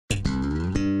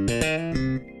To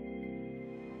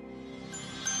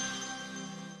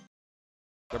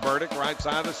Burdick, right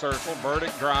side of the circle.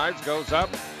 Burdick drives, goes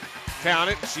up, count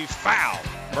it, she's fouled.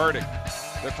 Burdick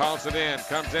to toss it in,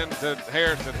 comes in to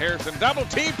Harrison. Harrison double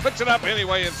team, puts it up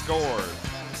anyway and scores.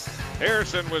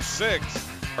 Harrison was 6.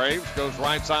 Graves goes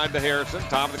right side to Harrison,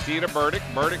 top of the key to Burdick.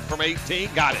 Burdick from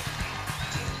 18, got it.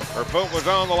 Her foot was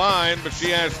on the line, but she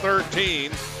has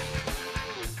 13.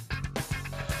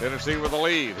 Tennessee with the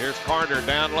lead. Here's Carter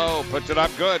down low, puts it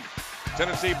up good.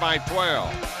 Tennessee by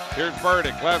 12. Here's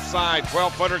Burdick, left side,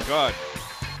 12-footer, good.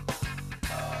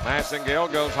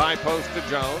 Massengale goes high post to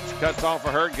Jones, cuts off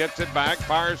of her, gets it back,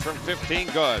 fires from 15,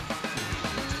 good.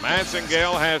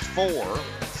 Massengale has 4.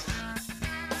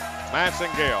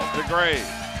 Massengale to Graves.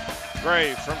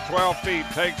 Graves from 12 feet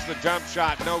takes the jump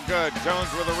shot, no good.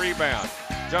 Jones with a rebound.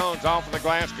 Jones off of the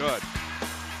glass, good.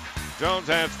 Jones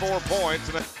has 4 points.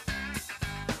 And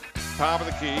top of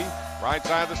the key, right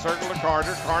side of the circle to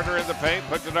Carter. Carter in the paint,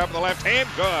 puts it up with the left hand,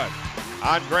 good.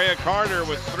 Andrea Carter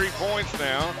with 3 points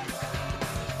now.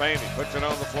 Spaney puts it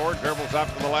on the floor, dribbles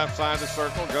up to the left side of the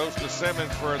circle, goes to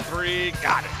Simmons for a 3,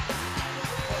 got it.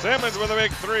 Simmons with a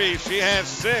big 3, she has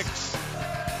 6.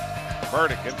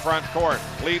 Burdick in front court,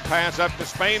 lead pass up to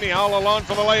Spaney, all alone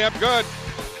for the layup, good.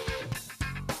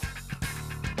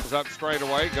 Goes up straight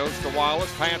away, goes to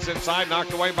Wallace, pass inside,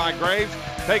 knocked away by Graves,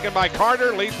 taken by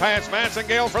Carter, lead pass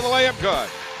Massengale for the layup, good.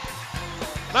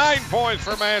 9 points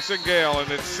for Massengale, and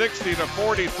it's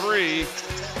 60-43,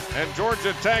 and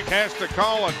Georgia Tech has to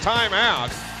call a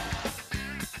timeout.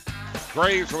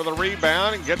 Graves with a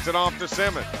rebound and gets it off to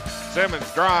Simmons.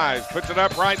 Simmons drives, puts it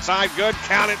up right side, good,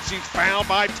 count it, she's fouled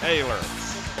by Taylor.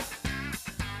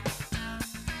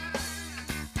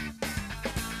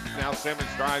 Now Simmons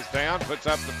drives down, puts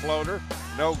up the floater,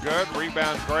 no good,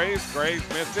 rebounds Graves, Graves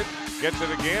missed it, gets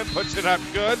it again, puts it up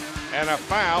good, and a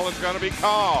foul is going to be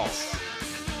called.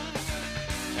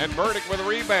 And Burdick with a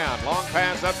rebound, long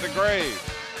pass up to Graves.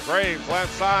 Graves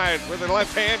left side with the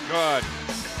left hand, good.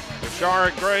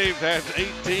 Bashara Graves has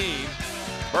 18.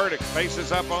 Burdick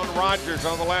faces up on Rogers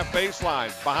on the left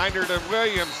baseline. Behind her to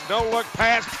Williams, no look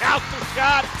pass, counts the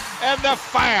shot, and the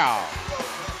foul.